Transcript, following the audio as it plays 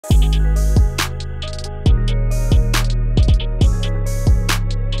This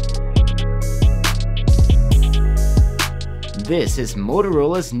is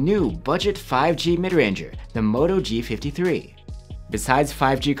Motorola's new budget 5G mid-ranger, the Moto G53. Besides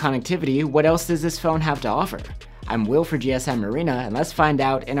 5G connectivity, what else does this phone have to offer? I'm Will for GSM Arena, and let's find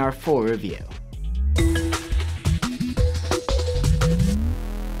out in our full review.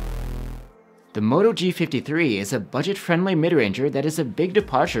 The Moto G53 is a budget-friendly mid-ranger that is a big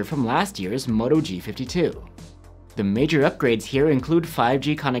departure from last year's Moto G52. The major upgrades here include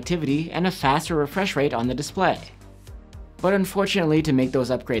 5G connectivity and a faster refresh rate on the display. But unfortunately, to make those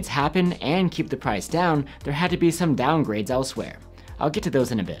upgrades happen and keep the price down, there had to be some downgrades elsewhere. I'll get to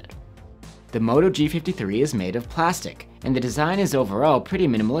those in a bit. The Moto G53 is made of plastic, and the design is overall pretty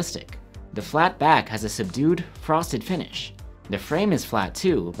minimalistic. The flat back has a subdued, frosted finish. The frame is flat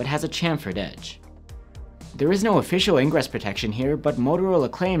too, but has a chamfered edge. There is no official ingress protection here, but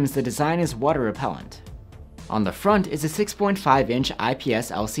Motorola claims the design is water repellent. On the front is a 6.5-inch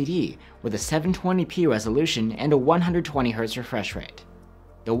IPS LCD with a 720p resolution and a 120Hz refresh rate.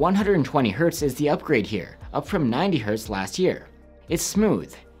 The 120Hz is the upgrade here, up from 90Hz last year. It's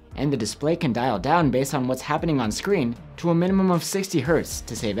smooth, and the display can dial down based on what's happening on screen to a minimum of 60Hz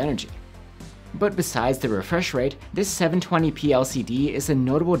to save energy. But besides the refresh rate, this 720p LCD is a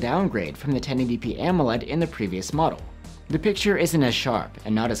notable downgrade from the 1080p AMOLED in the previous model. The picture isn't as sharp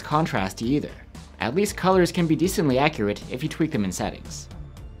and not as contrasty either. At least colors can be decently accurate if you tweak them in settings.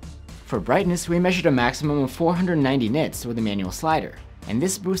 For brightness, we measured a maximum of 490 nits with a manual slider, and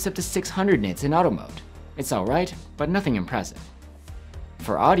this boosts up to 600 nits in auto mode. It's alright, but nothing impressive.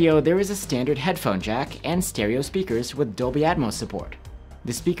 For audio, there is a standard headphone jack and stereo speakers with Dolby Atmos support.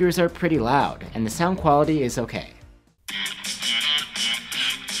 The speakers are pretty loud, and the sound quality is okay.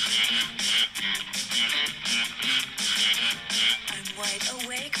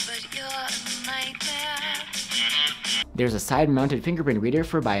 There's a side-mounted fingerprint reader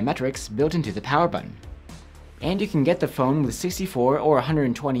for biometrics built into the power button. And you can get the phone with 64 or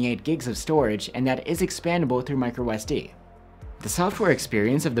 128 gigs of storage, and that is expandable through microSD. The software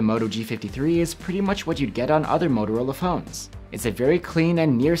experience of the Moto G53 is pretty much what you'd get on other Motorola phones. It's a very clean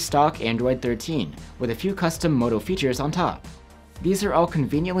and near-stock Android 13, with a few custom Moto features on top. These are all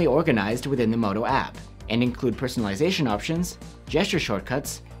conveniently organized within the Moto app, and include personalization options, gesture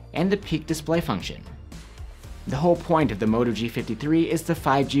shortcuts, and the peak display function. The whole point of the Moto G53 is the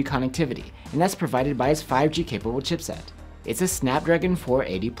 5G connectivity, and that's provided by its 5G-capable chipset. It's a Snapdragon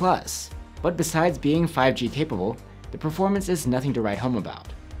 480+, but besides being 5G capable, the performance is nothing to write home about.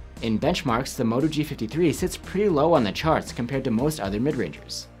 In benchmarks, the Moto G53 sits pretty low on the charts compared to most other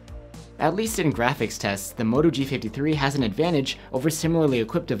mid-rangers. At least in graphics tests, the Moto G53 has an advantage over similarly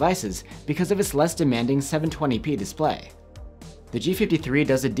equipped devices because of its less demanding 720p display. The G53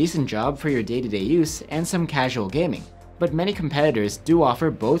 does a decent job for your day-to-day use and some casual gaming, but many competitors do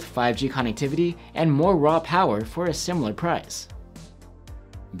offer both 5G connectivity and more raw power for a similar price.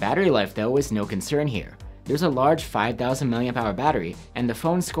 Battery life, though, is no concern here. There's a large 5000 mAh battery, and the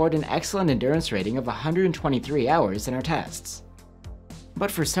phone scored an excellent endurance rating of 123 hours in our tests. But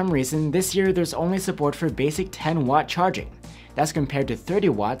for some reason, this year there's only support for basic 10-watt charging. That's compared to 30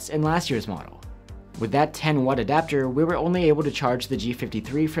 watts in last year's model. With that 10-watt adapter, we were only able to charge the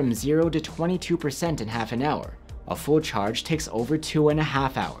G53 from 0 to 22% in half an hour. A full charge takes over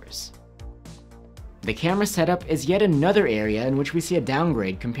 2.5 hours. The camera setup is yet another area in which we see a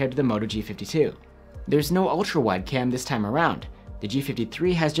downgrade compared to the Moto G52. There's no ultra-wide cam this time around. The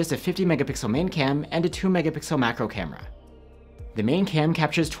G53 has just a 50-megapixel main cam and a 2-megapixel macro camera. The main cam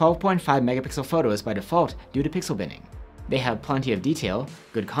captures 12.5-megapixel photos by default due to pixel binning. They have plenty of detail,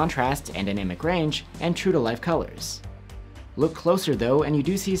 good contrast and dynamic range, and true-to-life colors. Look closer though, and you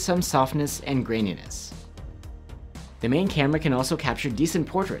do see some softness and graininess. The main camera can also capture decent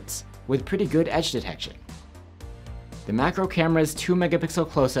portraits, with pretty good edge detection. The macro camera's 2-megapixel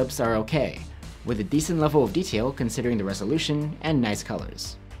close-ups are okay, with a decent level of detail considering the resolution and nice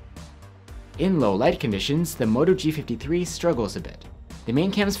colors. In low light conditions, the Moto G53 struggles a bit. The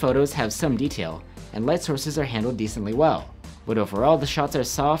main cam's photos have some detail, and light sources are handled decently well, but overall the shots are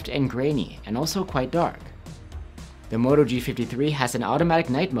soft and grainy and also quite dark. The Moto G53 has an automatic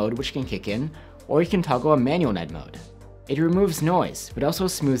night mode which can kick in, or you can toggle a manual night mode. It removes noise, but also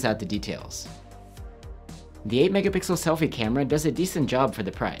smooths out the details. The 8-megapixel selfie camera does a decent job for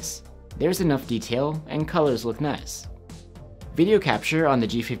the price. There's enough detail, and colors look nice. Video capture on the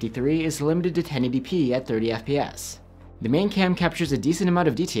G53 is limited to 1080p at 30 FPS. The main cam captures a decent amount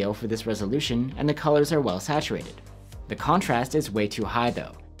of detail for this resolution, and the colors are well saturated. The contrast is way too high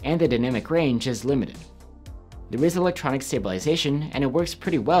though, and the dynamic range is limited. There is electronic stabilization, and it works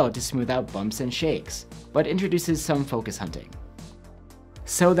pretty well to smooth out bumps and shakes, but introduces some focus hunting.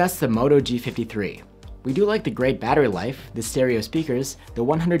 So that's the Moto G53. We do like the great battery life, the stereo speakers, the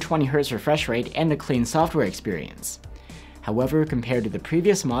 120Hz refresh rate, and the clean software experience. However, compared to the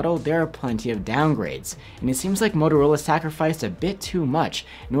previous model, there are plenty of downgrades, and it seems like Motorola sacrificed a bit too much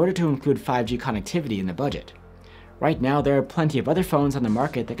in order to include 5G connectivity in the budget. Right now, there are plenty of other phones on the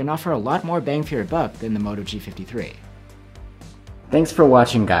market that can offer a lot more bang for your buck than the Moto G53. Thanks for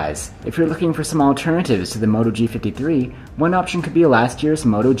watching, guys. If you're looking for some alternatives to the Moto G53, one option could be last year's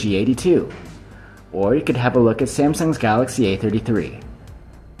Moto G82. Or you could have a look at Samsung's Galaxy A33.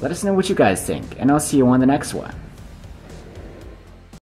 Let us know what you guys think, and I'll see you on the next one.